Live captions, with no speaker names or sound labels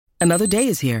Another day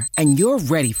is here, and you're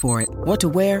ready for it. What to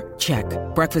wear? Check.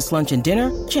 Breakfast, lunch, and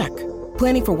dinner? Check.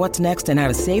 Planning for what's next and how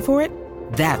to save for it?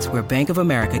 That's where Bank of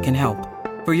America can help.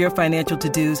 For your financial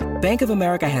to-dos, Bank of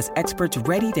America has experts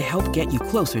ready to help get you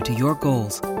closer to your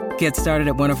goals. Get started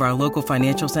at one of our local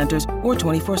financial centers or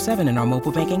 24/7 in our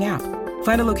mobile banking app.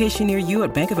 Find a location near you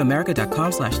at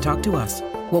bankofamerica.com/talktous.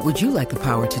 What would you like the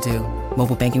power to do?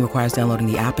 Mobile banking requires downloading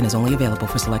the app and is only available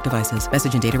for select devices.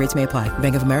 Message and data rates may apply.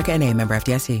 Bank of America N.A., member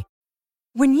FDIC.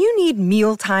 When you need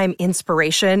mealtime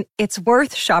inspiration, it's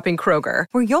worth shopping Kroger,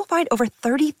 where you'll find over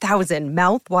 30,000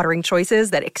 mouth-watering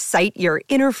choices that excite your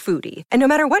inner foodie. And no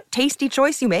matter what tasty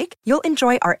choice you make, you'll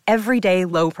enjoy our everyday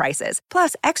low prices,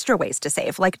 plus extra ways to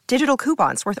save, like digital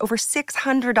coupons worth over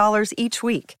 $600 each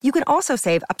week. You can also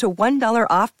save up to $1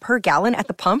 off per gallon at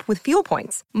the pump with fuel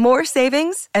points. More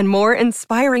savings and more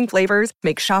inspiring flavors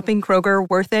make shopping Kroger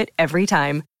worth it every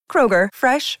time. Kroger,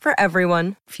 fresh for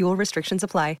everyone. Fuel restrictions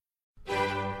apply.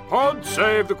 Pod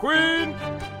Save the Queen!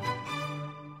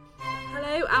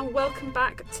 Hello and welcome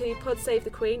back to Pod Save the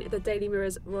Queen, the Daily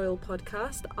Mirror's royal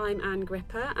podcast. I'm Anne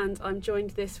Gripper and I'm joined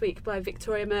this week by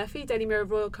Victoria Murphy, Daily Mirror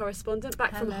royal correspondent,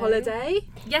 back from holiday.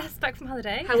 Yes, back from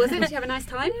holiday. How was it? Did you have a nice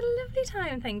time? I had a lovely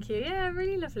time, thank you. Yeah,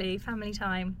 really lovely family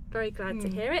time. Very glad to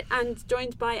hear it. And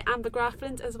joined by Amber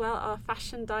Graafland as well, our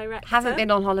fashion director. Haven't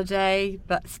been on holiday,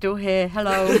 but still here.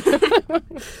 Hello.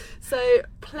 So,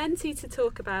 plenty to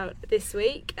talk about this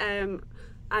week.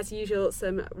 As usual,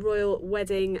 some royal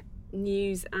wedding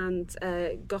news and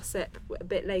gossip a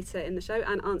bit later in the show,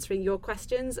 and answering your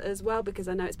questions as well, because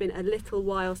I know it's been a little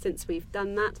while since we've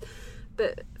done that.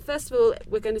 But first of all,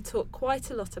 we're going to talk quite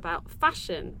a lot about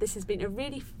fashion. This has been a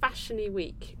really fashiony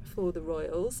week for the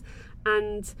royals,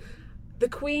 and the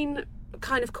Queen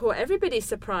kind of caught everybody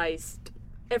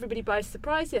by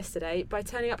surprise yesterday by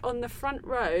turning up on the front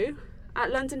row at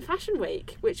London Fashion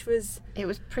Week, which was... It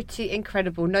was pretty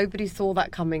incredible. Nobody saw that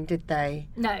coming, did they?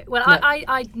 No. Well, no.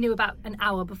 I knew about an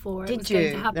hour before it was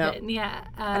going to happen. No. Yeah.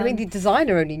 I mean, the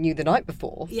designer only knew the night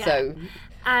before, yeah. So...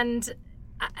 And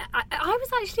I was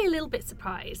actually a little bit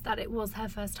surprised that it was her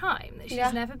first time, that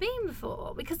she's never been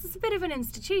before, because it's a bit of an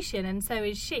institution and so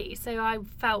is she. So I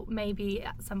felt maybe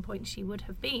at some point she would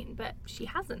have been, but she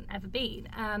hasn't ever been.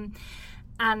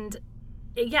 And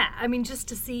yeah, I mean, just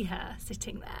to see her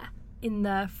sitting there in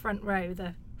the front row,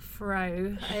 the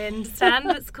fro, I understand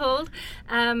it's called.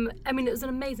 I mean, it was an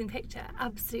amazing picture,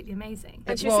 absolutely amazing.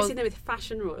 And she was sitting there with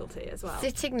fashion royalty as well.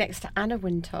 Sitting next to Anna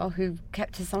Wintour, who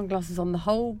kept her sunglasses on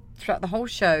throughout the whole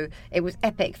show. It was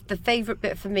epic. The favourite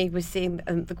bit for me was seeing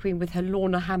the Queen with her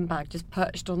Lorna handbag just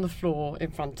perched on the floor in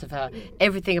front of her.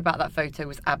 Everything about that photo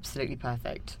was absolutely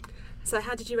perfect. So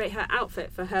how did you rate her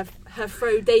outfit for her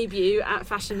fro debut at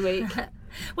Fashion Week?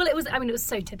 Well, it was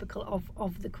so typical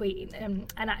of the Queen, and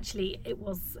actually it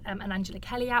was an Angela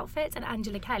Kelly outfit, and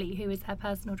Angela Kelly, who is her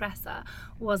personal dresser,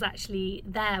 was actually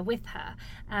there with her.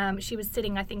 She was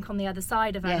sitting, I think, on the other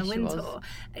side of Anna Wintour.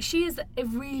 She is a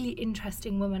really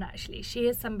interesting woman, actually. She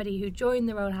is somebody who joined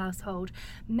the royal household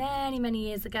many, many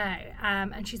years ago,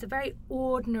 and she's a very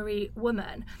ordinary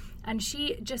woman, and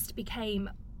she just became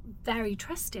very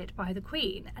trusted by the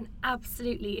Queen and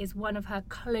absolutely is one of her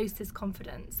closest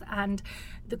confidants, and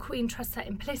the Queen trusts her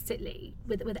implicitly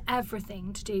with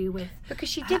everything to do with, because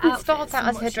she didn't start out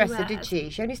as her dresser, did she?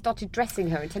 She only started dressing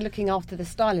her into looking after the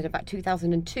style in about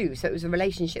 2002, so it was a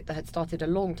relationship that had started a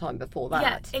long time before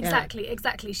that. Yeah,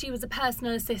 exactly. She was a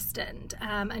personal assistant,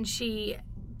 and she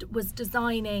was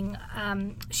designing,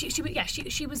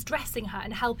 she was dressing her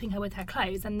and helping her with her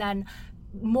clothes, and then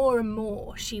more and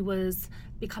more she was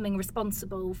becoming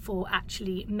responsible for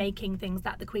actually making things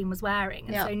that the Queen was wearing.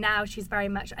 And so now she's very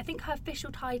much, I think her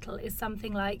official title is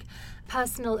something like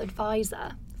personal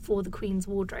advisor for the Queen's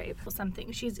wardrobe or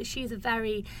something. She's a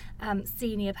very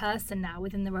senior person now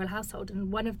within the royal household,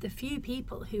 and one of the few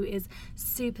people who is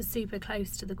super, super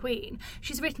close to the Queen.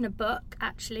 She's written a book,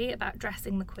 actually, about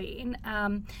dressing the Queen,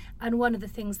 and one of the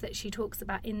things that she talks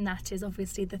about in that is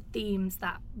obviously the themes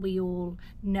that we all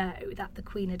know that the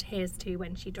Queen adheres to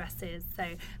when she dresses. So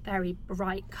very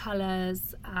bright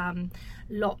colours,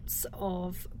 lots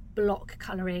of block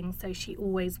colouring, so she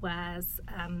always wears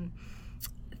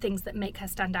things that make her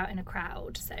stand out in a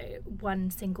crowd, so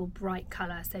one single bright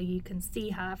colour so you can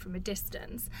see her from a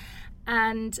distance.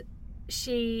 And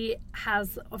she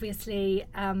has obviously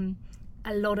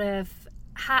a lot of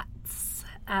hats.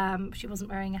 She wasn't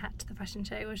wearing a hat to the fashion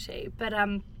show, was she? But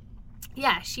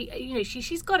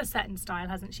she's got a certain style,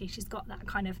 hasn't she? She's got that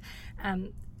kind of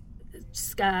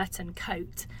skirt and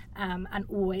coat, and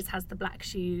always has the black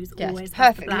shoes, always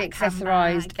perfectly has the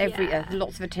black accessorised, handbag,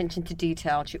 lots of attention to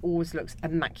detail. She always looks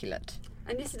immaculate.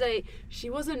 And yesterday, she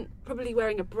wasn't probably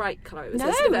wearing a bright colour. It was, No,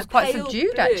 a sort it of was a quite pale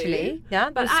subdued, blue, actually. Yeah,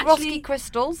 but the Swarovski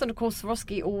crystals, and of course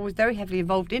Swarovski always very heavily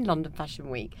involved in London Fashion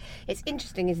Week. It's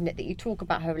interesting, isn't it, that you talk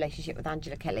about her relationship with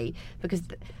Angela Kelly, because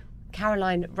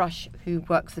Caroline Rush, who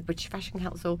works for the British Fashion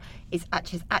Council, has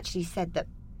actually said that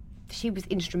she was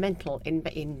instrumental in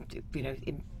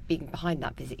being behind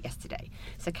that visit yesterday.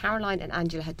 So Caroline and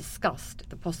Angela had discussed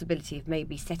the possibility of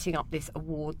maybe setting up this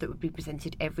award that would be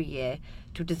presented every year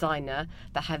to a designer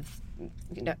that has,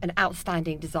 an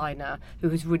outstanding designer who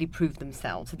has really proved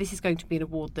themselves. So this is going to be an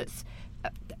award that's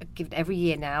given every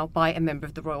year now by a member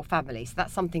of the royal family. So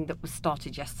that's something that was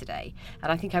started yesterday.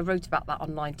 And I think I wrote about that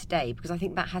online today, because I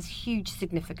think that has huge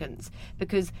significance,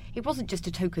 because it wasn't just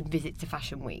a token visit to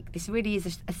Fashion Week. This really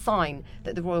is a sign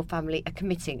that the royal family are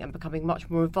committing and becoming much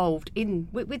more involved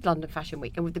with London Fashion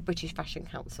Week and with the British Fashion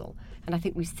Council. And I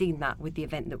think we've seen that with the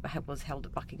event that was held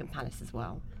at Buckingham Palace as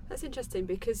well. That's interesting,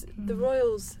 because the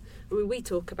royals, we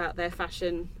talk about their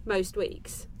fashion most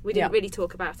weeks. We didn't really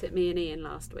talk about it, me and Ian,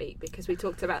 last week, because we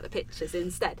talked about the pictures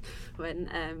instead when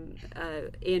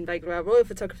Ian Vogler, our royal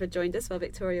photographer, joined us while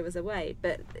Victoria was away.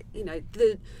 But,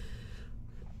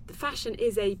 the fashion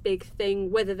is a big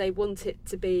thing, whether they want it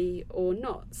to be or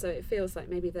not. So it feels like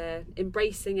maybe they're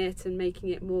embracing it and making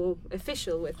it more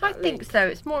official with that I think so.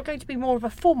 It's going to be more of a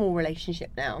formal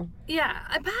relationship now. Yeah,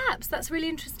 perhaps that's really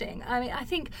interesting. I mean, I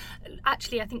think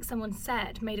someone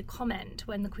made a comment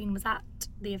when the Queen was at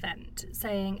the event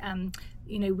saying,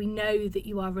 we know that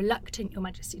you are reluctant, Your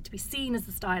Majesty, to be seen as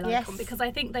a style icon, because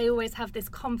I think they always have this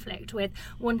conflict with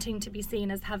wanting to be seen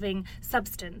as having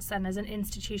substance and as an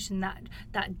institution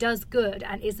that does good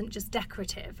and isn't just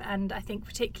decorative. And I think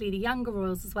particularly the younger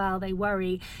royals as well, they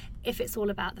worry, if it's all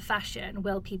about the fashion,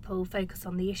 will people focus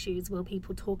on the issues? Will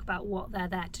people talk about what they're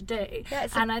there to do? Yeah,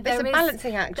 it's a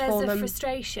balancing act for them. There's a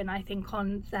frustration, I think,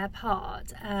 on their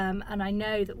part. And I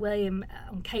know that William,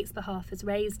 on Kate's behalf, has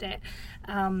raised it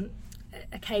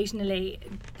occasionally,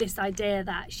 this idea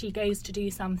that she goes to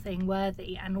do something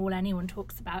worthy and all anyone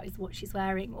talks about is what she's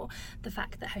wearing, or the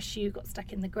fact that her shoe got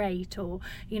stuck in the grate, or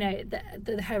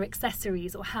her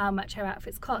accessories, or how much her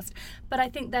outfits cost. But I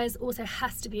think there's also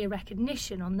has to be a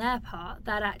recognition on their part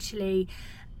that actually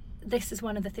this is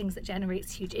one of the things that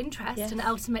generates huge interest, and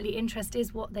ultimately interest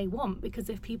is what they want, because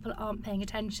if people aren't paying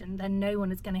attention, then no one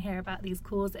is going to hear about these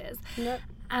causes.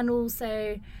 And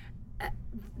also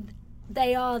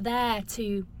they are there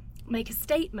to make a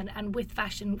statement, and with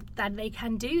fashion that they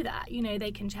can do that.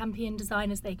 They can champion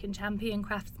designers, they can champion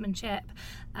craftsmanship,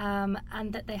 and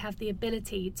that they have the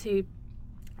ability to,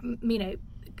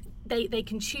 they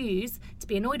can choose to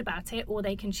be annoyed about it, or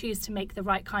they can choose to make the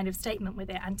right kind of statement with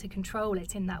it and to control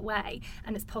it in that way.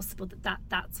 And it's possible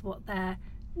that's what they're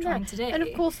trying to do. And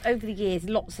of course, over the years,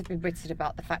 lots have been written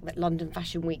about the fact that London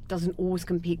Fashion Week doesn't always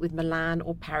compete with Milan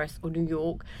or Paris or New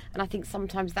York. And I think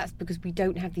sometimes that's because we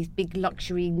don't have these big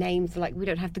luxury names, like we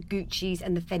don't have the Guccis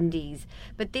and the Fendis.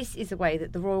 But this is a way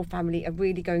that the royal family are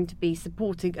really going to be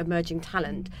supporting emerging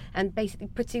talent and basically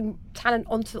putting talent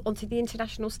onto the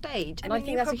international stage. And I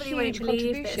think that's a huge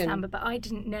contribution. This, Amber, but I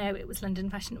didn't know it was London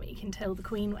Fashion Week until the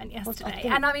Queen went yesterday.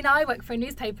 And I mean, I work for a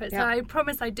newspaper, so I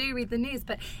promise I do read the news,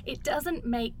 but it doesn't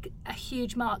make a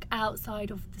huge mark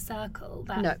outside of the circle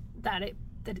that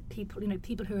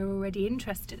people who are already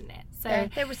interested in it. So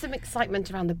there was some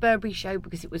excitement around the Burberry show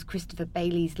because it was Christopher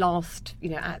Bailey's last,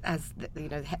 as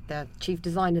the chief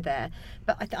designer there.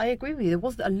 But I agree with you. There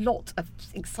wasn't a lot of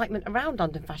excitement around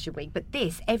London Fashion Week. But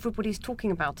everybody's talking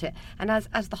about it. And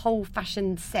as the whole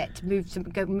fashion set moved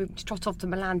to trot off to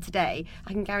Milan today,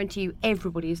 I can guarantee you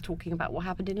everybody is talking about what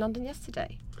happened in London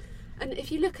yesterday. And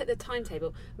if you look at the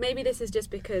timetable, maybe this is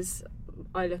just because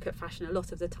I look at fashion a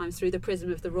lot of the times through the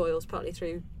prism of the royals, partly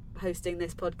through hosting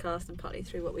this podcast and partly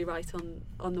through what we write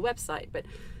on the website. But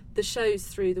the shows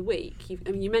through the week,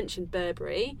 you mentioned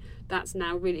Burberry, that's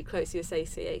now really closely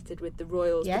associated with the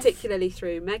royals, particularly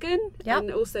through Meghan.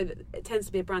 And also it tends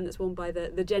to be a brand that's worn by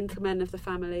the gentlemen of the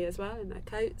family as well, in their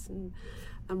coats and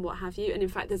what have you. And in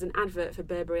fact, there's an advert for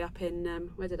Burberry up in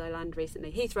where did I land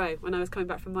recently? Heathrow, when I was coming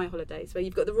back from my holidays, where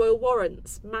you've got the royal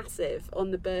warrants massive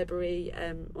on the Burberry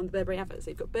advert.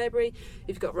 So you've got Burberry,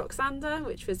 you've got Roxanda,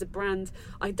 which was a brand.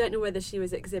 I don't know whether she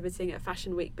was exhibiting at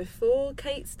Fashion Week before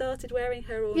Kate started wearing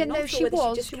her or not. No, she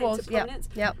was. She was.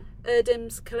 Yep.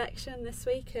 Erdem's collection this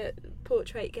week at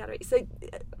Portrait Gallery. So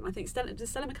I think does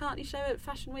Stella McCartney show at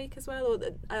Fashion Week as well, or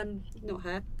not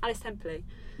her, Alice Templey.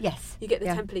 Yes. You get the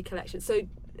Templey collection. So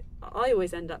I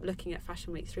always end up looking at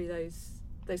Fashion Week through those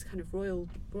those kind of royal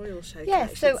show Yeah,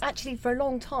 collections. so actually for a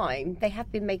long time they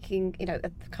have been making,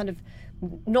 a kind of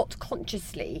not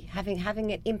consciously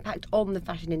having an impact on the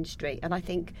fashion industry, and I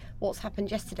think what's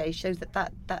happened yesterday shows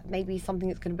that may be something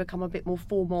that's going to become a bit more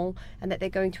formal, and that they're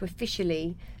going to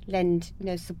officially lend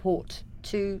support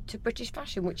to British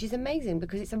fashion, which is amazing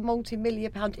because it's a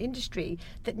multi-million-pound industry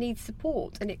that needs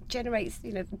support, and it generates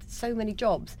so many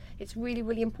jobs. It's really,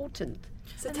 really important.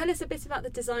 So tell us a bit about the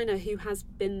designer who has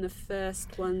been the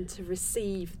first one to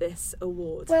receive this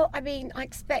award. Well, I mean, I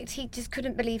expect he just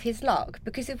couldn't believe his luck,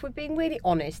 because if we're being really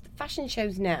honest, fashion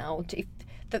shows now,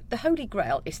 the holy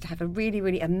grail is to have a really,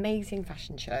 really amazing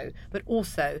fashion show, but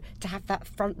also to have that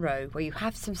front row where you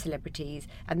have some celebrities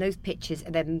and those pictures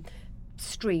and then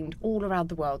streamed all around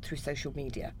the world through social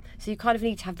media. So you kind of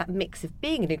need to have that mix of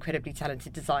being an incredibly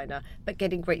talented designer but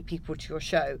getting great people to your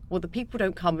show. Well, the people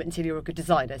don't come until you're a good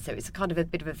designer, so it's a kind of a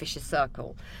bit of a vicious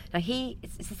circle. Now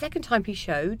it's the second time he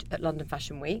showed at London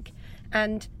Fashion Week,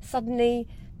 and suddenly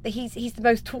he's the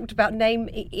most talked about name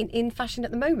in fashion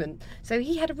at the moment. So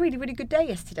he had a really, really good day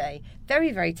yesterday.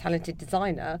 Very, very talented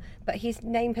designer, but his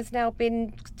name has now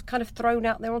been kind of thrown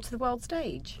out there onto the world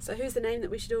stage. So who's the name that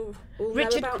we should all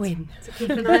Richard know about Quinn. to keep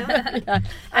an eye on? Yeah.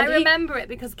 I remember it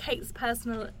because Kate's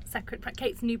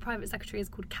Kate's new private secretary is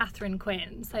called Catherine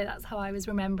Quinn, so that's how I was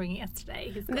remembering it yesterday.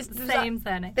 He's got the same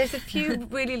surname. There's a few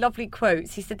really lovely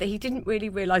quotes. He said that he didn't really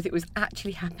realise it was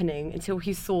actually happening until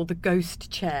he saw the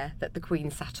ghost chair that the Queen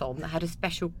sat on that had a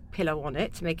special pillow on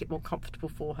it to make it more comfortable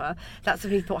for her. That's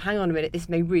when he thought, hang on a minute, this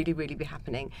may really, really be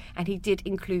happening. And he did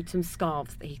include some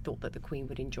scarves that he thought that the Queen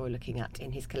would enjoy looking at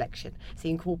in his collection. So he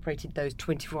incorporated those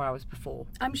 24 hours before.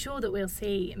 I'm sure that we'll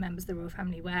see members of the royal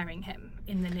family wearing him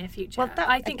in the near future. Well, that,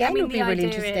 I think again, the would be really idea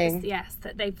interesting. is, yes,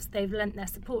 that they've lent their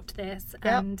support to this,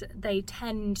 Yep. and they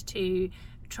tend to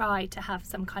try to have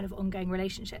some kind of ongoing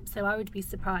relationship. So I would be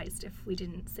surprised if we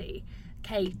didn't see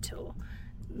Kate or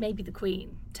maybe the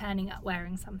Queen turning up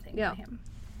wearing something for him.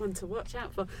 One to watch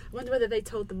out for. I wonder whether they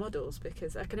told the models,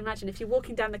 because I can imagine if you're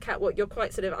walking down the catwalk, you're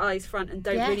quite sort of eyes front and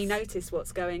don't really notice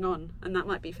what's going on, and that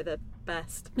might be for the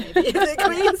best. Maybe if the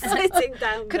Queen's sitting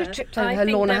down Could there. have tripped over I her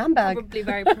think Lorna they're handbag. probably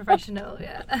very professional.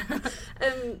 Yeah.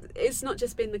 It's not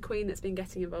just been the Queen that's been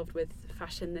getting involved with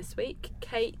fashion this week.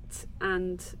 Kate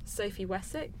and Sophie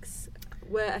Wessex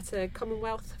were at a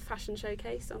Commonwealth fashion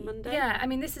showcase on Monday. Yeah, I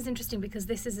mean, this is interesting because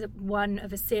this is one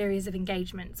of a series of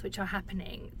engagements which are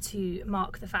happening to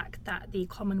mark the fact that the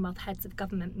Commonwealth Heads of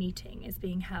Government meeting is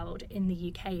being held in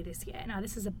the UK this year. Now,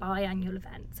 this is a biannual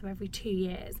event, so every 2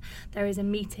 years there is a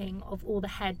meeting of all the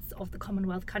heads of the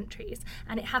Commonwealth countries,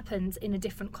 and it happens in a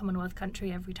different Commonwealth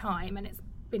country every time, and it's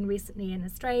been recently in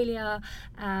Australia.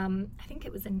 I think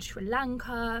it was in Sri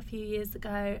Lanka a few years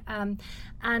ago,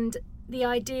 and the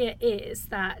idea is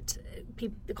that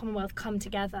the Commonwealth come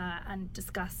together and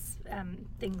discuss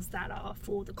things that are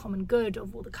for the common good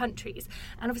of all the countries.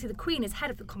 And obviously the Queen is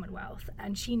head of the Commonwealth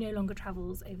and she no longer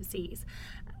travels overseas.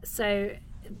 So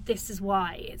this is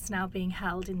why it's now being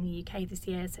held in the UK this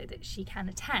year, so that she can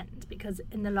attend, because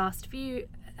in the last few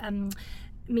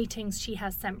meetings she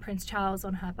has sent Prince Charles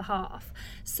on her behalf.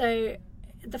 So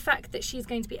the fact that she's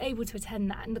going to be able to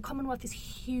attend that, and the Commonwealth is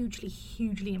hugely,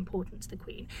 hugely important to the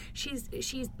Queen. She's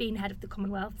been head of the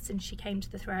Commonwealth since she came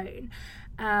to the throne,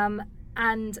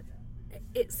 and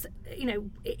it's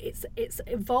it's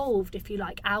evolved, if you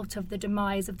like, out of the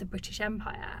demise of the British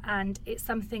Empire, and it's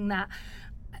something that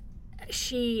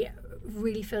she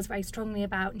really feels very strongly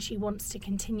about, and she wants to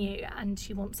continue, and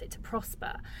she wants it to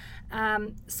prosper.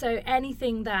 So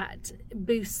anything that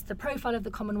boosts the profile of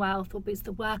the Commonwealth or boosts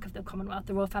the work of the Commonwealth,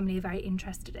 the royal family are very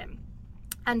interested in.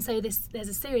 And so there's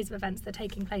a series of events that are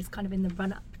taking place kind of in the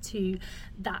run-up to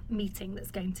that meeting that's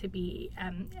going to be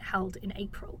held in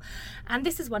April. And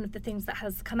this is one of the things that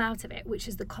has come out of it, which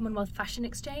is the Commonwealth Fashion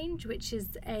Exchange, which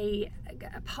is a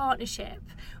partnership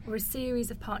or a series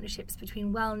of partnerships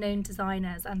between well-known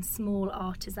designers and small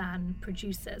artisan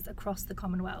producers across the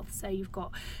Commonwealth. So you've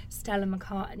got Stella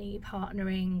McCartney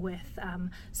partnering with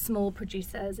small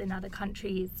producers in other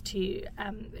countries to,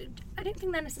 I don't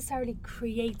think they're necessarily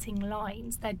creating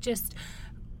lines, they're just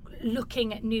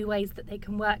looking at new ways that they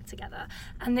can work together.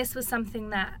 And this was something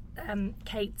that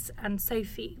Kate and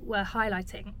Sophie were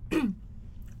highlighting.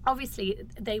 Obviously,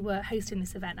 they were hosting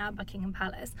this event at Buckingham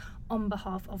Palace on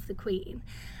behalf of the Queen.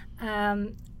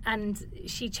 And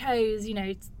she chose,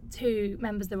 two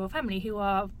members of the royal family who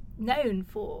are known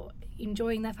for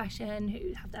enjoying their fashion,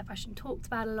 who have their fashion talked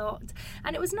about a lot.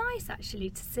 And it was nice, actually,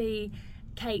 to see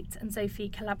Kate and Sophie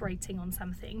collaborating on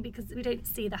something, because we don't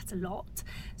see that a lot.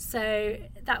 So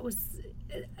that was,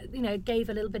 gave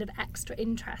a little bit of extra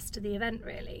interest to the event,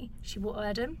 really. She wore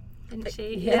Erdem. didn't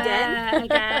she? Again?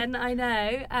 Again, I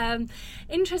know.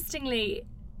 Interestingly,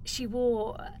 she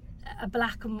wore a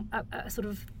black and a sort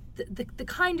of the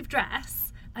kind of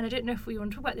dress, and I don't know if we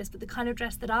want to talk about this, but the kind of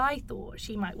dress that I thought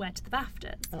she might wear to the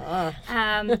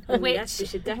BAFTAs, which Yes, we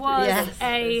should definitely was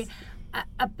discuss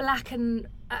a black and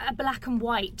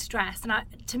white dress, and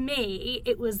to me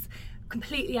it was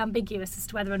completely ambiguous as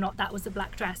to whether or not that was a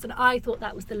black dress, and I thought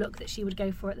that was the look that she would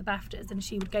go for at the BAFTAs, and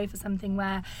she would go for something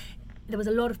where there was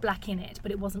a lot of black in it,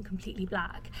 but it wasn't completely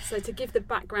black. So to give the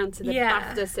background to the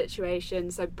BAFTA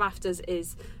situation, so BAFTAs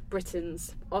is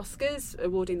Britain's Oscars,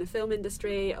 awarding the film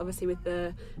industry, obviously with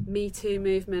the Me Too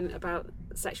movement about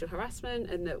sexual harassment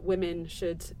and that women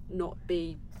should not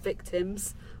be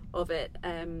victims of it.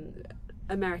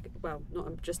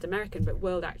 Not just American, but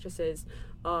world actresses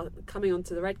are coming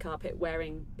onto the red carpet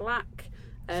wearing black.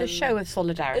 It's a show of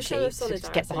solidarity. A show of solidarity.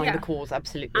 To get behind the cause,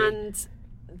 absolutely. And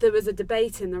there was a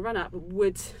debate in the run-up.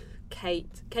 Would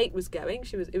Kate was going.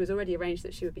 It was already arranged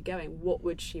that she would be going. What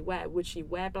would she wear? Would she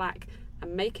wear black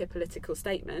and make a political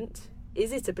statement?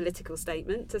 Is it a political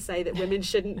statement to say that women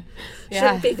shouldn't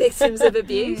be victims of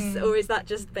abuse, or is that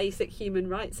just basic human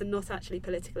rights and not actually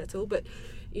political at all? But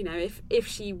you know, if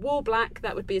she wore black,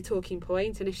 that would be a talking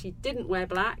point, and if she didn't wear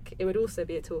black, it would also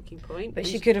be a talking point. But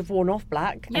she could have worn off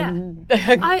black and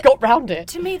I got round it.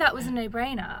 To me, that was a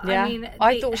no-brainer. Yeah. I mean,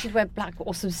 I thought she'd wear black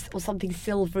or something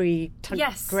silvery,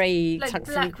 grey, like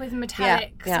black with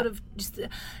metallic sort of. Just,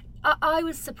 I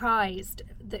was surprised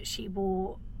that she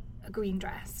wore a green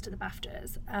dress to the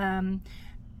BAFTAs, and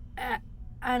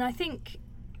I think.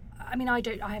 I mean, I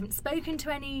haven't spoken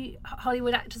to any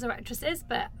Hollywood actors or actresses,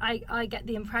 but I get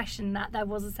the impression that there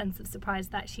was a sense of surprise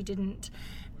that she didn't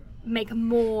make a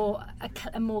more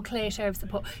clear show of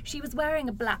support. She was wearing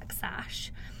a black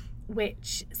sash,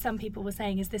 which some people were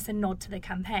saying, is this a nod to the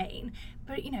campaign?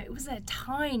 But, you know, it was a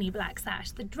tiny black sash.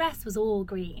 The dress was all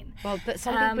green. Well, but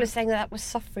some people are saying that was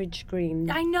suffrage green.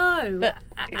 I know. But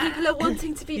people are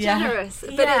wanting to be generous.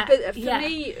 But for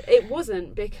me, it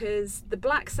wasn't, because the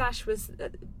black sash was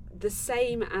the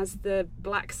same as the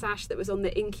black sash that was on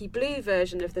the inky blue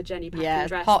version of the Jenny Packen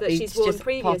dress that she's worn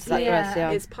previously.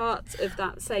 Is part of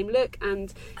that same look.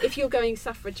 And if you're going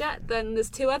suffragette, then there's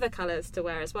two other colours to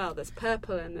wear as well. There's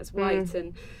purple and there's white.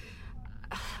 And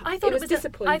I thought it was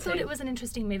disappointing. I thought it was an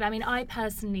interesting move. I mean, I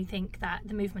personally think that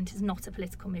the movement is not a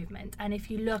political movement. And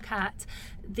if you look at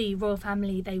the royal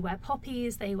family, they wear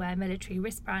poppies, they wear military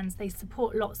wristbands, they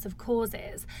support lots of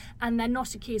causes, and they're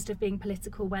not accused of being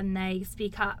political when they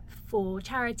speak up for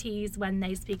charities, when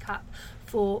they speak up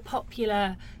for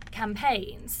popular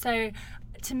campaigns. So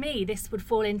to me, this would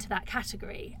fall into that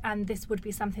category, and this would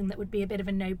be something that would be a bit of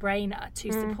a no-brainer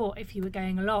to support if you were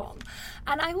going along.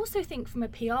 And I also think from a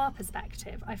PR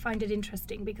perspective, I find it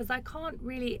interesting, because I can't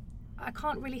really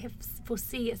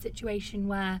foresee a situation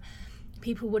where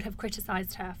people would have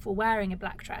criticised her for wearing a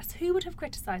black dress. Who would have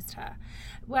criticised her?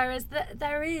 Whereas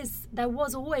there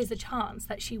was always a chance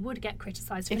that she would get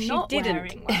criticised for not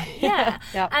wearing one. Yeah.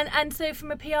 And so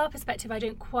from a PR perspective, I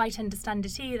don't quite understand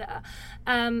it either.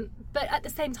 But at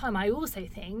the same time, I also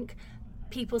think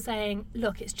people saying,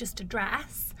 look, it's just a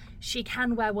dress, she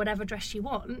can wear whatever dress she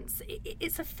wants,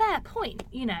 it's a fair point,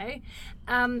 you know.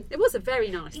 It was a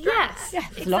very nice dress. Yeah,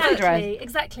 it's a lovely dress.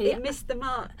 Exactly. It missed the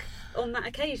mark on that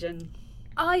occasion.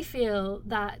 I feel,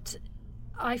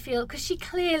 because she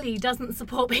clearly doesn't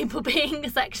support people being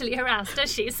sexually harassed,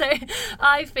 does she? So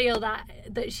I feel that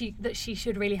she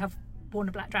should really have worn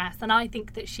a black dress, and I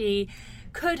think that she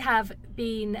could have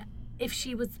been,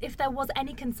 if there was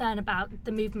any concern about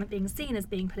the movement being seen as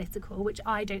being political, which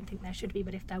I don't think there should be,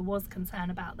 but if there was concern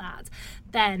about that,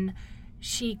 then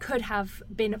she could have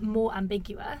been more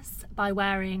ambiguous by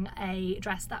wearing a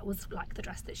dress that was like the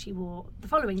dress that she wore the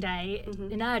following day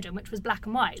in Erdem, which was black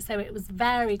and white. So it was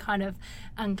very kind of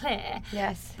unclear.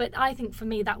 Yes. But I think for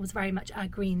me that was very much a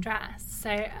green dress.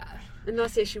 So. And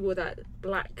last year she wore that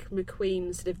black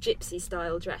McQueen sort of gypsy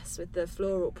style dress with the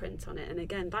floral print on it. And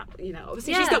again, that, you know,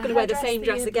 obviously she's not going to wear the same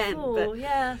dress again. Before,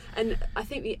 And I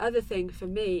think the other thing for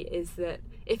me is that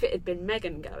if it had been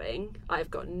Meghan going, I've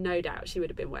got no doubt she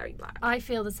would have been wearing black. I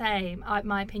feel the same.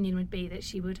 My opinion would be that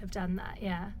she would have done that,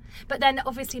 yeah. But then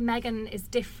obviously Meghan is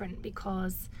different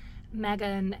because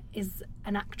Meghan is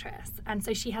an actress, and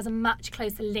so she has a much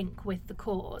closer link with the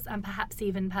cause, and perhaps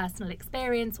even personal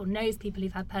experience, or knows people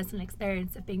who've had personal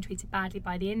experience of being treated badly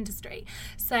by the industry.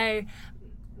 So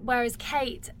whereas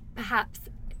Kate, perhaps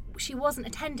she wasn't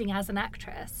attending as an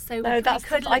actress, so no, we that's,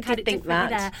 could look I at did it think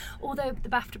differently that. there. Although the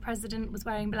BAFTA president was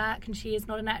wearing black and she is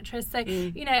not an actress, so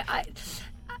you know,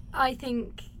 I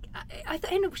think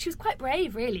she was quite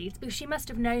brave, really, because she must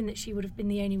have known that she would have been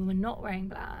the only woman not wearing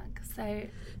black. So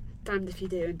damned if you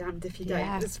do and damned if you don't.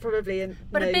 Yeah. It's probably a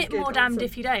bit more damned answer.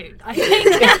 if you don't, I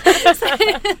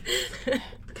think.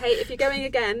 Kate, if you're going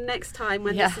again next time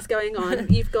when this is going on,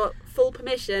 you've got full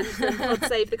permission from God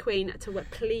Save the Queen to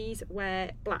please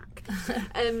wear black.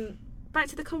 Back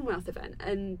to the Commonwealth event,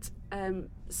 and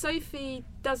Sophie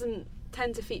doesn't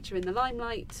tend to feature in the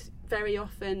limelight very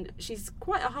often. She's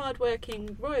quite a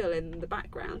hard-working royal in the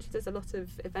background. She does a lot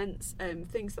of events,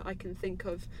 things that I can think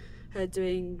of her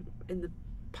doing in the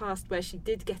past where she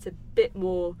did get a bit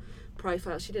more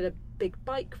profile. She did a big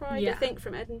bike ride, I think,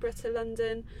 from Edinburgh to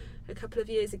London a couple of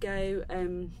years ago.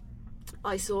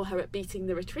 I saw her at Beating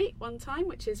the Retreat one time,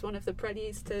 which is one of the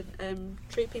preludes to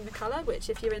Trooping the Colour, which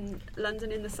if you're in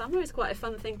London in the summer is quite a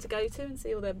fun thing to go to and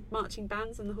see all the marching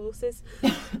bands and the horses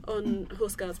on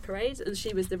Horse Guards Parade, and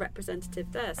she was the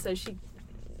representative there. So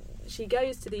she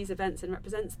goes to these events and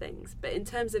represents things, but in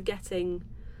terms of getting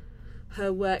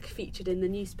her work featured in the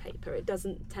newspaper, it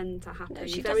doesn't tend to happen. No,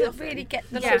 she very doesn't often. really get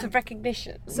the sort of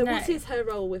recognition. So what is her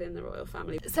role within the royal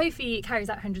family? Sophie carries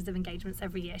out hundreds of engagements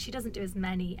every year. She doesn't do as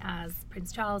many as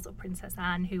Prince Charles or Princess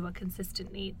Anne, who are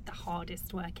consistently the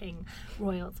hardest working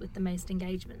royals with the most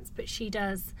engagements, but she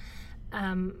does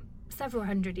several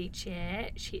hundred each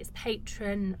year. She is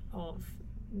patron of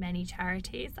many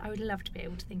charities. I would love to be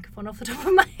able to think of one off the top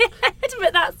of my head,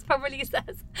 but that probably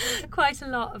says quite a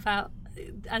lot about,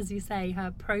 as you say,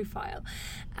 her profile.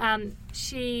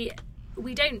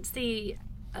 We don't see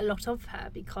a lot of her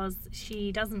because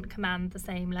she doesn't command the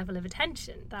same level of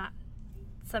attention that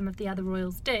some of the other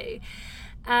royals do.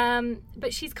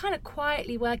 But she's kind of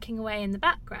quietly working away in the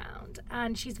background,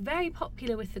 and she's very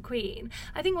popular with the Queen.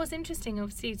 I think what's interesting,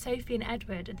 obviously, Sophie and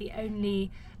Edward is the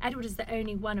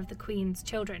only one of the Queen's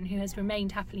children who has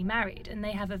remained happily married, and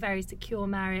they have a very secure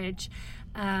marriage,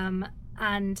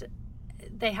 and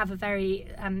they have a very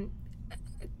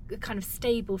kind of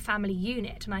stable family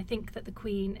unit, and I think that the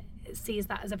Queen sees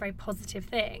that as a very positive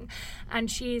thing,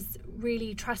 and she's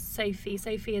really trusts Sophie.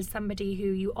 Sophie is somebody who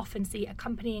you often see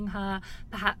accompanying her,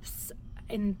 perhaps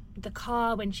in the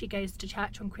car when she goes to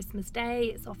church on Christmas Day.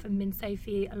 It's often been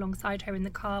Sophie alongside her in the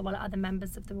car while other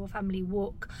members of the royal family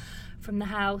walk from the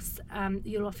house.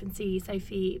 You'll often see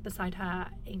Sophie beside her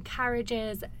in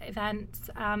carriages, events.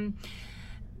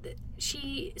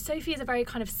 Sophie is a very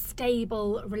kind of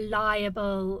stable,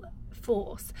 reliable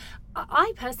force.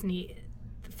 I personally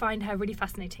find her really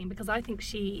fascinating because I think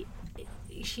she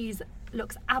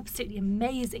looks absolutely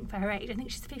amazing for her age. I think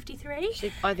she's 53.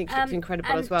 I think she looks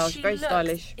incredible as well. She's very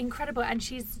stylish. Incredible, and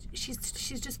she's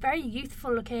just very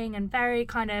youthful looking and very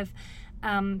kind of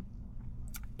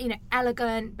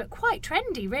elegant, but quite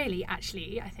trendy, really,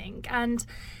 actually, I think. And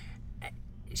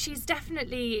she's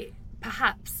definitely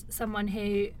perhaps someone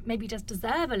who maybe does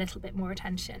deserve a little bit more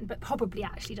attention, but probably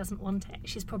actually doesn't want it.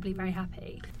 She's probably very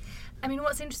happy. I mean,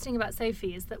 what's interesting about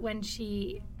Sophie is that when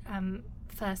she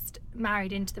first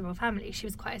married into the royal family, she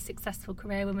was quite a successful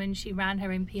career woman. She ran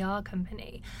her own PR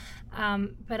company,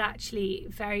 but actually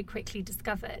very quickly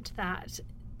discovered that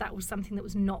that was something that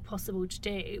was not possible to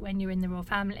do when you're in the royal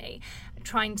family.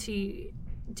 Trying to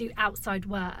do outside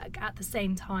work at the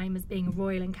same time as being a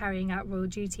royal and carrying out royal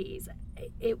duties,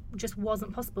 it just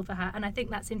wasn't possible for her. And I think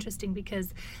that's interesting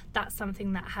because that's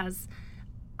something that has,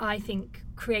 I think,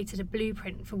 created a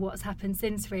blueprint for what's happened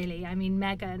since, really. I mean,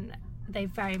 Meghan, they've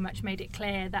very much made it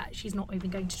clear that she's not even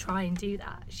going to try and do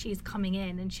that. She's coming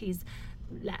in and she's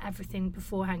let everything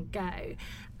beforehand go.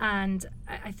 And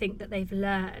I think that they've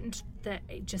learned that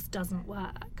it just doesn't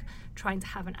work trying to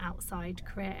have an outside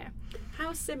career.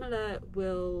 How similar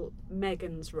will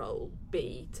Meghan's role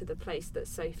be to the place that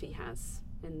Sophie has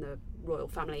in the royal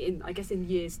family, I guess in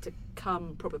years to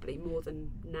come, probably more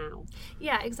than now?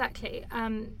 Yeah, exactly.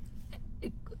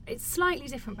 It's slightly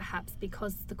different perhaps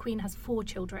because the Queen has 4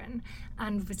 children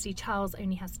and obviously Charles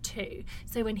only has 2.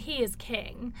 So when he is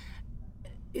king,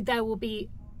 Meghan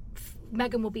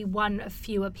will be one of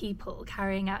fewer people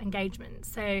carrying out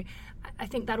engagements. So I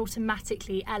think that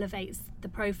automatically elevates the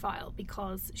profile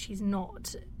because she's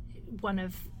not one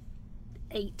of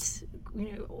 8,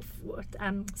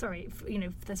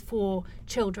 there's 4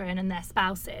 children and their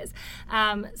spouses.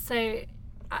 So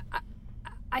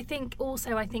I think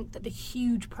that the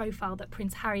huge profile that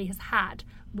Prince Harry has had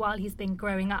while he's been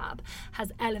growing up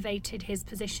has elevated his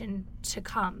position to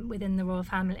come within the royal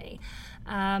family,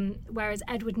 whereas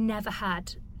Edward never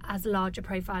had as large a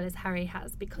profile as Harry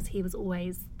has because he was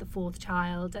always the 4th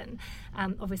child, and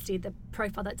obviously the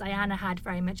profile that Diana had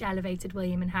very much elevated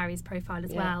William and Harry's profile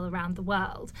as well around the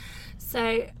world.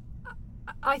 So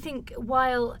I think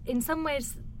while in some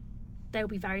ways they'll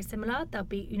be very similar,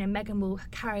 Meghan will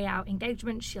carry out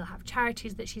engagements, she'll have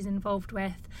charities that she's involved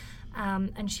with,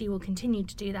 and she will continue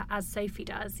to do that, as Sophie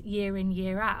does, year in,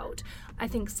 year out. I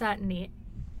think certainly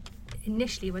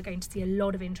initially we're going to see a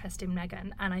lot of interest in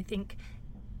Meghan, and I think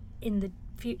in the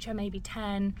future, maybe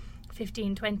 10,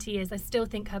 15, 20 years, I still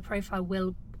think her profile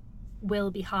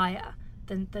will be higher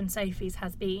than Sophie's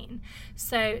has been.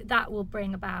 So that will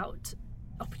bring about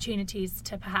opportunities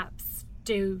to perhaps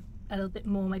do a little bit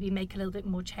more, maybe make a little bit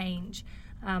more change.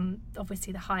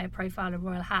 Obviously, the higher profile a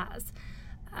royal has,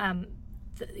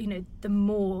 the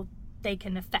more they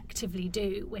can effectively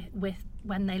do with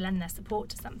when they lend their support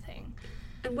to something.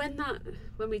 And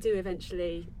when we do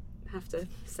eventually have to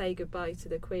say goodbye to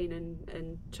the Queen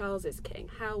and Charles is king,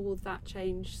 how will that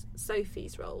change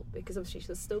Sophie's role? Because obviously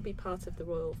she'll still be part of the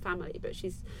royal family, but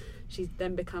she's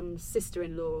then become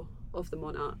sister-in-law of the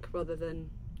monarch rather than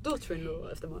daughter-in-law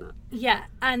of the monarch. Yeah,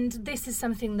 and this is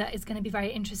something that is going to be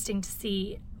very interesting to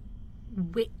see,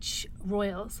 which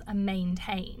royals are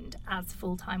maintained as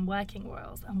full-time working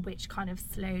royals and which ones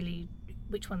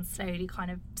slowly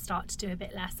kind of start to do a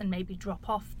bit less and maybe drop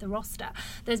off the roster.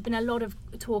 There's been a lot of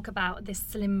talk about this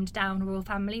slimmed down royal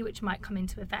family, which might come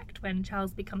into effect when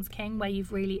Charles becomes king, where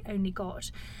you've really only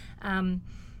got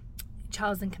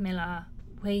Charles and Camilla,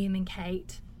 William and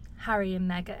Kate, Harry and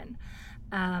Meghan,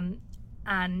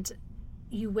 and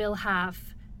you will have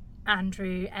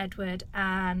Andrew, Edward,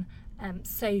 Anne,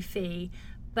 Sophie,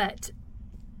 but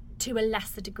to a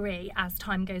lesser degree as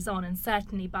time goes on, and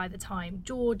certainly by the time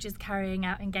George is carrying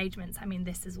out engagements. I mean,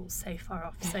 this is all so far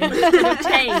off, so much could have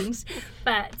changed,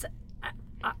 but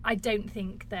I don't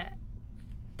think that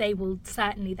their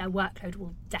workload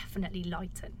will definitely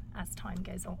lighten as time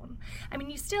goes on. I mean,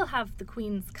 you still have the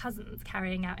Queen's cousins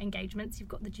carrying out engagements. You've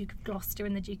got the Duke of Gloucester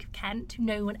and the Duke of Kent, who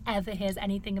no one ever hears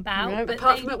anything about. No, but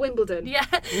apart from at Wimbledon. Yeah,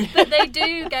 but they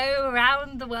do go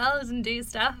around the world and do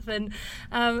stuff, and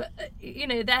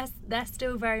they're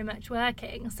still very much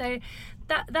working. So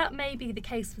that may be the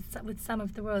case with some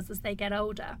of the royals as they get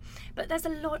older. But there's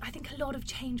I think a lot of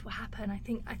change will happen. I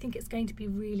think it's going to be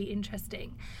really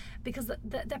interesting, because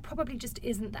there probably just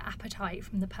isn't the appetite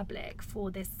from the public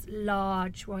for this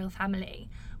large royal family,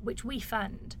 which we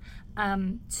fund,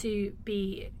 to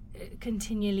be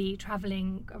continually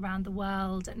travelling around the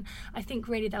world. And I think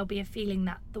really there'll be a feeling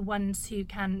that the ones who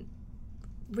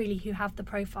have the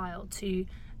profile to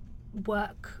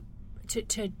work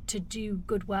to do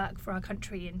good work for our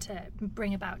country and to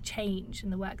bring about change in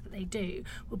the work that they do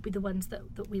will be the ones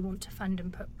that we want to fund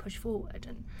and push forward.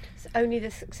 And so only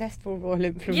the successful royal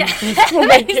influencers yeah, will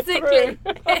make it basically.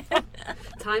 through.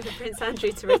 Time for Prince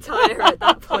Andrew to retire at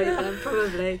that point, then,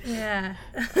 probably. Yeah.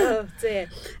 Oh dear.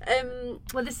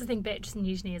 Well, this is the thing, Beatrice and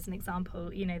Eugenie as an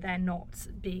example, they're not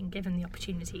being given the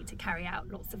opportunity to carry out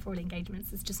lots of royal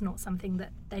engagements. It's just not something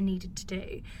that they're needed to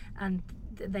do, and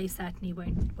they certainly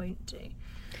won't do.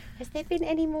 Has there been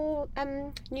any more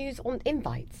news on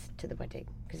invites to the wedding?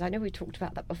 Because I know we talked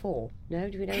about that before. No,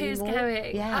 do we know who's any more?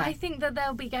 going? Yeah. I think that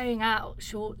they'll be going out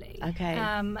shortly. Okay.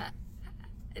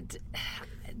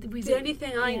 The only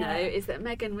thing I know is that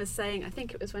Meghan was saying, I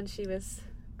think it was when she was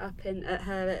up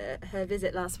at her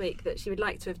visit last week, that she would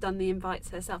like to have done the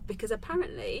invites herself, because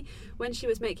apparently when she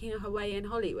was making her way in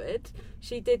Hollywood,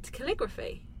 she did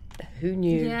calligraphy. Who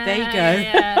knew? Yeah, there you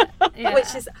go. Yeah.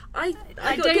 Which is, I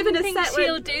got don't given a think set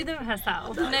she'll do them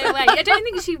herself. No way. I don't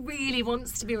think she really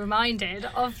wants to be reminded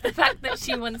of the fact that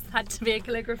she once had to be a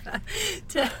calligrapher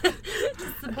to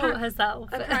support herself.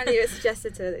 Apparently it was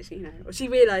suggested to her that she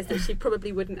realised that she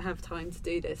probably wouldn't have time to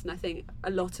do this, and I think a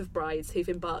lot of brides who've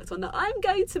embarked on that, I'm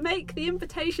going to make the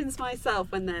invitations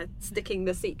myself, when they're sticking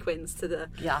the sequins to the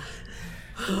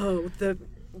the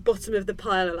bottom of the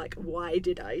pile, are like, why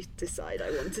did I decide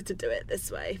I wanted to do it this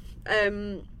way?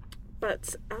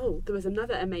 But there was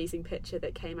another amazing picture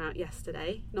that came out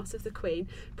yesterday, not of the Queen,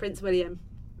 Prince William.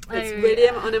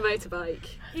 William on a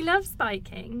motorbike. He loves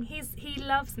biking. He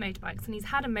loves motorbikes, and he's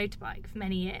had a motorbike for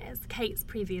many years. Kate's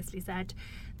previously said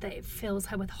that it fills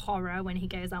her with horror when he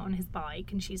goes out on his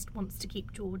bike, and she wants to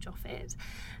keep George off it.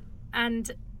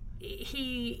 And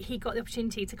he got the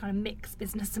opportunity to kind of mix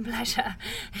business and pleasure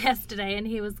yesterday, and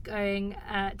he was going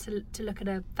to look at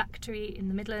a factory in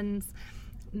the Midlands,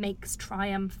 makes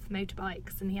Triumph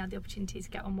motorbikes, and he had the opportunity to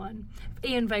get on one.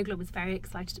 Ian Vogler was very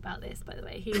excited about this, by the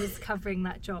way. He was covering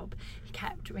that job. He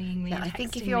kept ringing me and texting me. I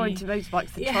think if you're into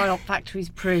motorbikes, the Triumph factory is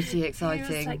pretty exciting.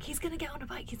 He was like, he's going to get on a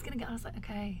bike, I was like,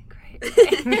 okay, great.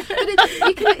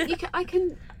 But I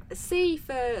can see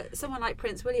for someone like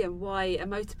Prince William why a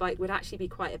motorbike would actually be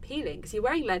quite appealing, because you're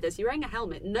wearing leathers, you're wearing a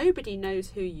helmet, nobody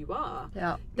knows who you are.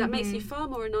 That makes you far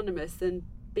more anonymous than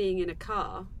being in a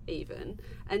car even.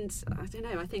 And I don't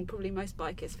know, I think probably most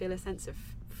bikers feel a sense of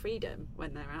freedom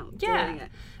when they're out Yeah, doing it.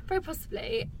 very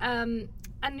possibly. And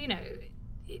you know,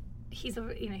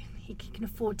 he can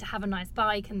afford to have a nice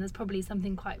bike, and there's probably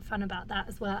something quite fun about that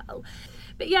as well.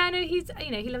 But yeah, I know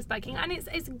he loves biking, and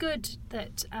it's good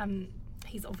that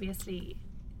he's obviously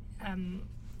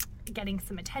getting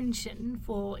some attention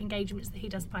for engagements that he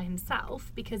does by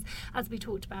himself, because as we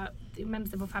talked about, the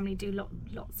members of our family do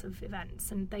lots of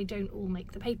events, and they don't all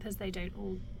make the papers, they don't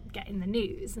all get in the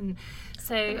news, and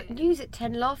so News at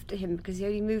 10 laughed at him because he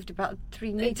only moved about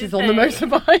 3 metres on the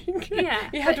motorbike. Yeah,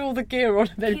 he had all the gear on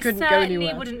and then couldn't go anywhere. He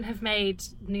certainly wouldn't have made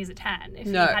News at 10 if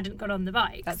No. he hadn't got on the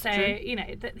bike. That's so true. you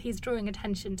know that he's drawing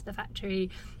attention to the factory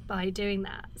by doing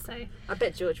that. So I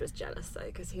bet George was jealous though,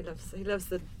 because he loves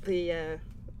the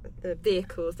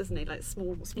vehicles, doesn't he? Like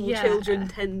small Yeah. children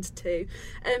tend to.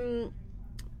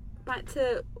 Back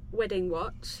to Wedding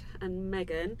Watch and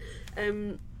Meghan.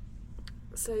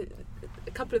 So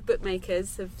a couple of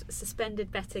bookmakers have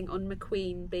suspended betting on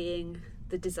McQueen being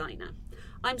the designer.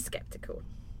 I'm sceptical.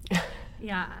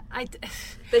 yeah,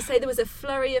 They say there was a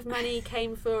flurry of money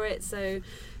came for it, so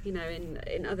you know,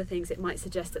 in other things it might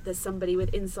suggest that there's somebody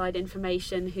with inside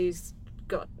information who's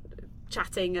got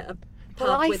chatting at a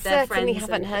pub with their friends. Well, I certainly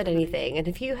haven't heard anything. And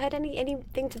have you heard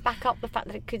anything to back up the fact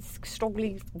that it could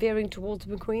strongly veering towards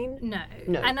McQueen? No.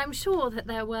 And I'm sure that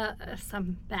there were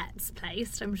some bets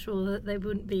placed. I'm sure that they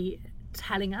wouldn't be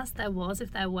telling us there was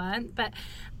if there weren't. But,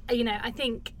 you know, I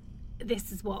think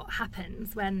this is what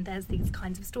happens when there's these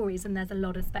kinds of stories and there's a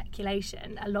lot of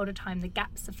speculation. A lot of time the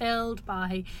gaps are filled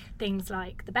by things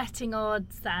like the betting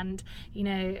odds, and, you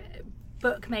know,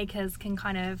 bookmakers can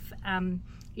kind of...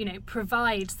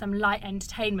 provide some light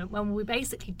entertainment when we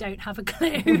basically don't have a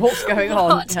clue what's going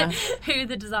on, who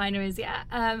the designer is yet.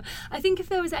 I think if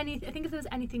there was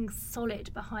anything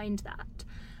solid behind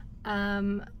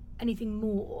that, anything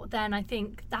more, then I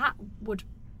think that would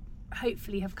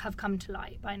hopefully have come to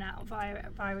light by now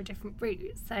via a different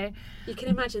route. So you can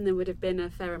imagine there would have been a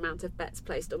fair amount of bets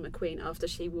placed on McQueen after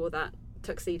she wore that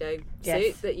tuxedo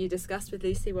suit that you discussed with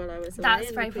Lucy while I was away. That's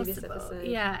in very the previous possible. episode.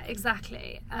 Yeah,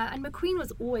 exactly. And McQueen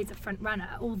was always a front runner,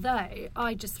 although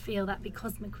I just feel that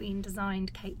because McQueen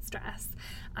designed Kate's dress,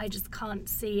 I just can't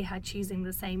see her choosing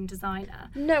the same designer.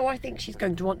 No, I think she's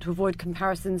going to want to avoid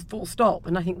comparisons full stop,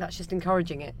 and I think that's just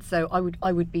encouraging it. So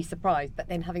I would be surprised. But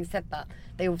then having said that,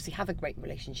 they obviously have a great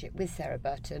relationship with Sarah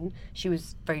Burton. She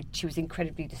was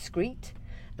incredibly discreet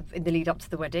in the lead up to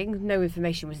the wedding. No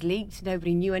information was leaked,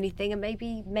 nobody knew anything, and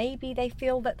maybe they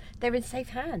feel that they're in safe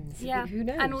hands. Yeah, who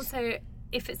knows? And also,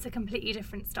 if it's a completely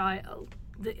different style,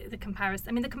 the comparison.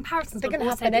 I mean, the comparisons They're will gonna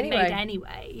also happen be made anyway.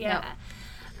 anyway. Yeah.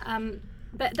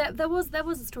 But there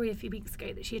was a story a few weeks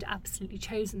ago that she had absolutely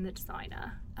chosen the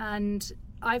designer, and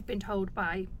I've been told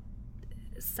by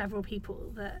several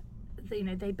people that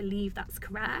they believe that's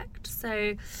correct.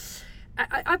 So.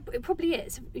 It probably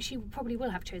is. She probably will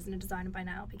have chosen a designer by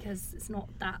now, because it's not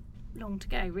that long to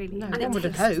go, really. No, And one would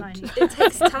have hoped. It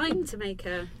takes time to make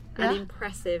an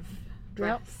impressive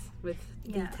dress with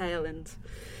detail and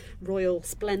royal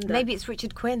splendour. Maybe it's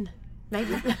Richard Quinn.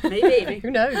 Maybe. Who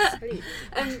knows?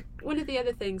 One of the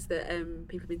other things that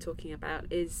people have been talking about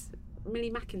is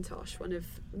Millie McIntosh, one of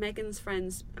Meghan's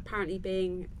friends, apparently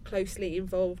being closely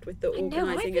involved with the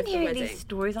organising of the wedding. These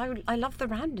stories. I love the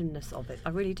randomness of it. I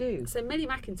really do. So Millie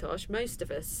McIntosh, most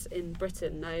of us in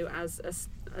Britain know as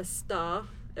a star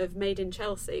of Made in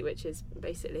Chelsea, which is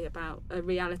basically about a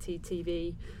reality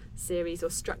TV series,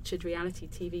 or structured reality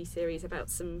TV series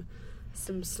about some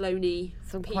Sloaney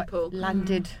people. Quite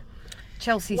landed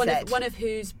Chelsea set. One of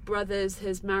whose brothers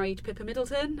has married Pippa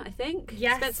Middleton, I think.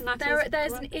 Yes, there's an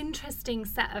an interesting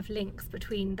set of links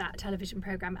between that television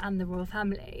programme and the royal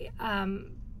family.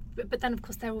 But then, of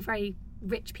course, they're all very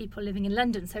rich people living in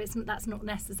London, so that's not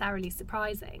necessarily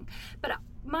surprising. But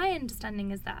my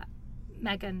understanding is that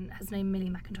Meghan has known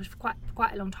Millie McIntosh for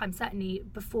quite a long time, certainly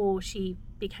before she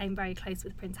became very close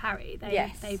with Prince Harry.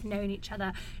 They've known each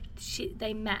other.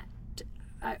 They met.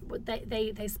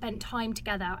 They spent time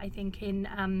together, I think, in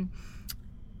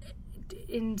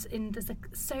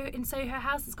Soho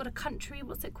House. It's got a country.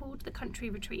 What's it called? The country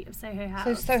retreat of Soho House.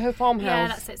 So Soho Farmhouse. Yeah,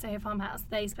 that's it. Soho Farmhouse.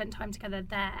 They spent time together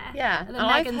there. Yeah, and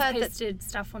I've Meghan's heard posted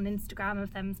stuff on Instagram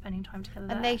of them spending time together.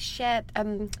 And there. they shared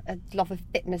a love of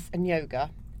fitness and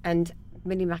yoga, and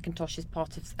Millie McIntosh is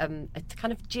part of a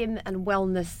kind of gym and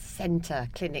wellness centre,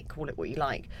 clinic, call it what you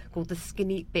like, called the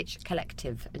Skinny Bitch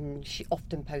Collective, and she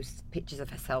often posts pictures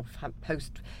of herself,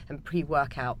 post and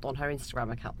pre-workout on her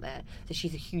Instagram account there. So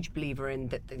she's a huge believer in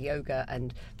the yoga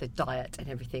and the diet and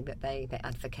everything that they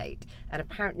advocate. And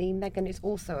apparently Meghan is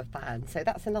also a fan, so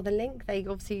that's another link. They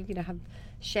obviously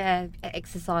share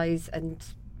exercise and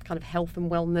kind of health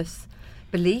and wellness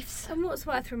beliefs. And what's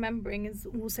worth remembering is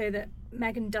also that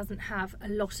Meghan doesn't have a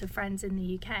lot of friends in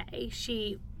the UK.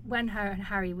 When her and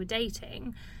Harry were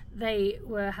dating, they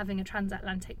were having a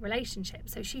transatlantic relationship,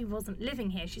 so she wasn't living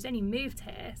here. She's only moved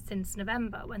here since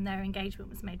November when their engagement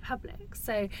was made public.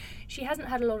 So she hasn't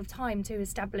had a lot of time to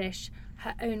establish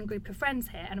her own group of friends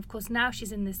here. And of course, now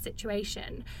she's in this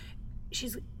situation,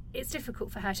 it's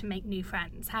difficult for her to make new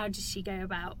friends. How does she go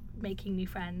about making new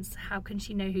friends? How can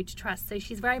she know who to trust? So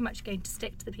she's very much going to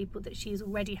stick to the people that she's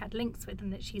already had links with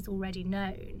and that she's already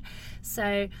known.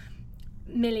 So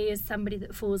Millie is somebody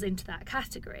that falls into that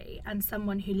category, and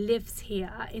someone who lives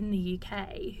here in the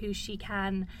UK who she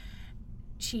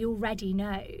already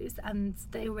knows, and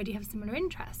they already have similar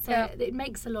interests. So it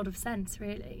makes a lot of sense,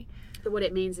 really. But what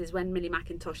it means is when Millie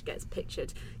McIntosh gets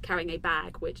pictured carrying a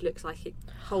bag which looks like it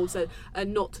holds a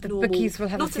not the normal, bookies will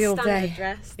have not a field standard day.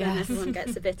 dress, then everyone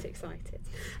gets a bit excited.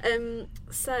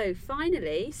 So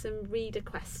finally, some reader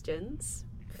questions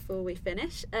before we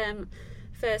finish.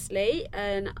 Firstly,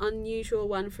 an unusual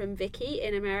one from Vicky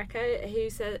in America, who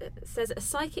says a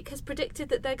psychic has predicted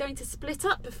that they're going to split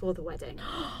up before the wedding.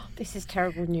 This is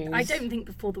terrible news. I don't think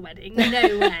before the wedding.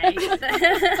 No way.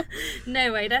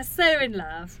 No way. They're so in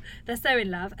love.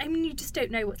 I mean, you just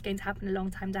don't know what's going to happen a long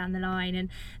time down the line, and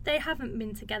they haven't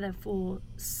been together for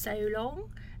so long.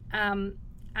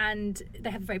 And they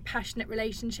have a very passionate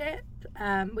relationship,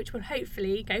 which will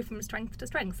hopefully go from strength to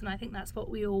strength, and I think that's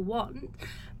what we all want.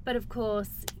 But of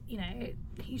course, you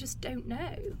just don't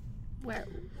know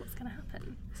what's going to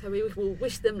happen. So we will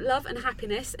wish them love and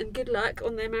happiness and good luck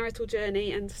on their marital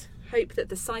journey, and hope that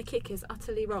the psychic is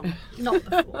utterly wrong. Not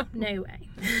before. No way.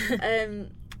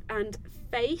 And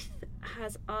Faith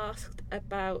has asked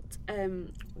about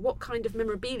what kind of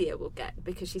memorabilia we'll get,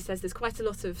 because she says there's quite a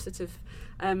lot of sort of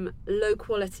low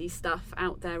quality stuff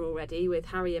out there already with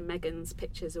Harry and Meghan's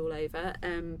pictures all over,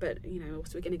 but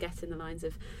also we're going to get in the lines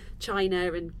of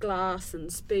china and glass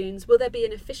and spoons. Will there be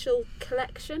an official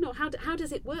collection, or how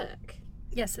does it work?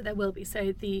 Yes, so there will be.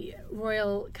 So the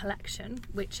Royal Collection,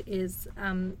 which is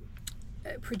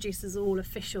produces all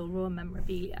official royal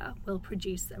memorabilia, will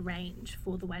produce a range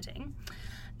for the wedding.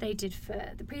 They did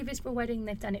for the previous royal wedding,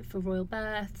 they've done it for royal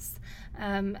births,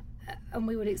 and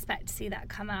we would expect to see that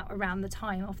come out around the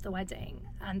time of the wedding,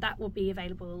 and that will be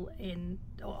available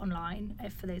online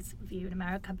for those of you in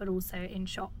America, but also in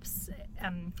shops,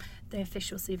 the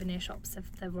official souvenir shops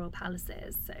of the royal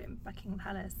palaces, so Buckingham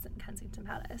Palace and Kensington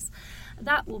Palace.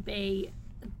 That will be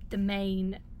the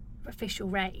main official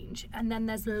range, and then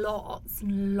there's lots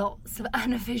and lots of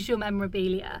unofficial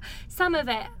memorabilia, some of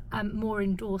it more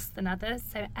endorsed than others.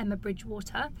 So Emma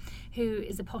Bridgewater, who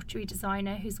is a pottery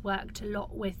designer who's worked a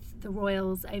lot with the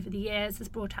royals over the years, has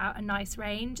brought out a nice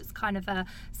range. It's kind of a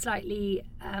slightly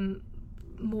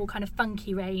more kind of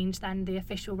funky range than the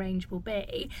official range will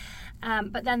be,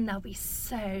 but then there'll be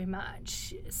so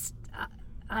much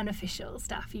unofficial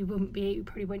stuff. You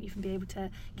probably won't even be able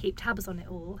to keep tabs on it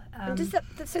all.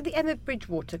 So the Emma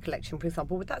Bridgewater collection, for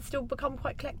example, would that still become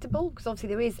quite collectible? Because obviously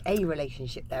there is a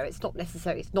relationship there. It's not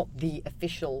the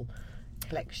official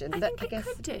collection. I guess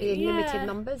it could do. Be in limited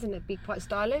numbers, and it'd be quite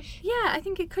stylish. Yeah, I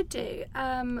think it could do.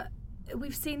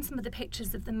 We've seen some of the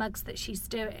pictures of the mugs that she's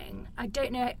doing. I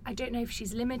don't know if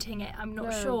she's limiting it. I'm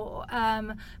not sure.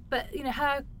 But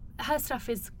her stuff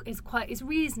is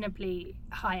reasonably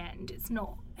high end. It's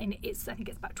not, and I think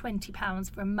it's about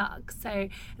 £20 for a mug. So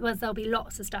there'll be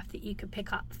lots of stuff that you could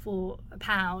pick up for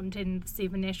 £1 in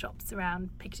souvenir shops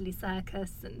around Piccadilly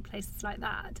Circus and places like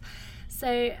that.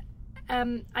 So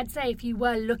I'd say if you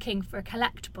were looking for a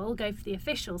collectible, go for the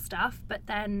official stuff. But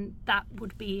then that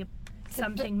would be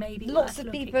something maybe lots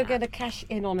of people are going to cash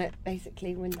in on it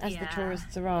basically as the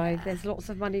tourists arrive. There's lots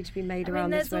of money to be made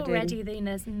around this wedding.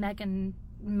 There's Meghan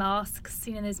masks,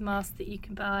 those masks that you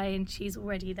can buy, and she's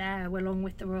already there along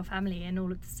with the royal family in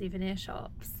all of the souvenir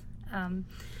shops.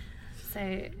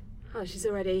 She's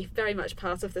already very much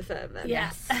part of the firm then.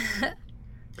 Yes.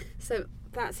 So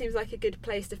that seems like a good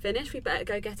place to finish. We better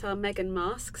go get our Meghan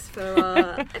masks for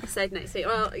our episode next week.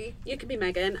 Well, you can be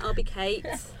Meghan, I'll be Kate,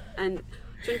 and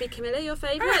do you want to be Camilla, your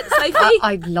favourite? Sophie?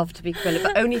 I'd love to be Camilla,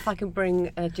 but only if I can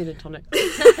bring a gin and tonic.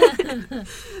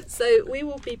 So we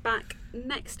will be back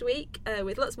next week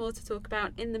with lots more to talk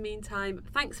about. In the meantime,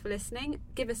 thanks for listening.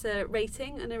 Give us a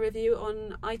rating and a review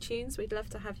on iTunes. We'd love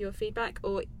to have your feedback,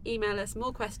 or email us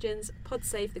more questions,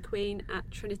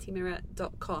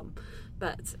 podsavethequeen@trinitymirror.com.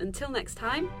 But until next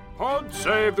time, Pod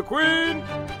save the Queen!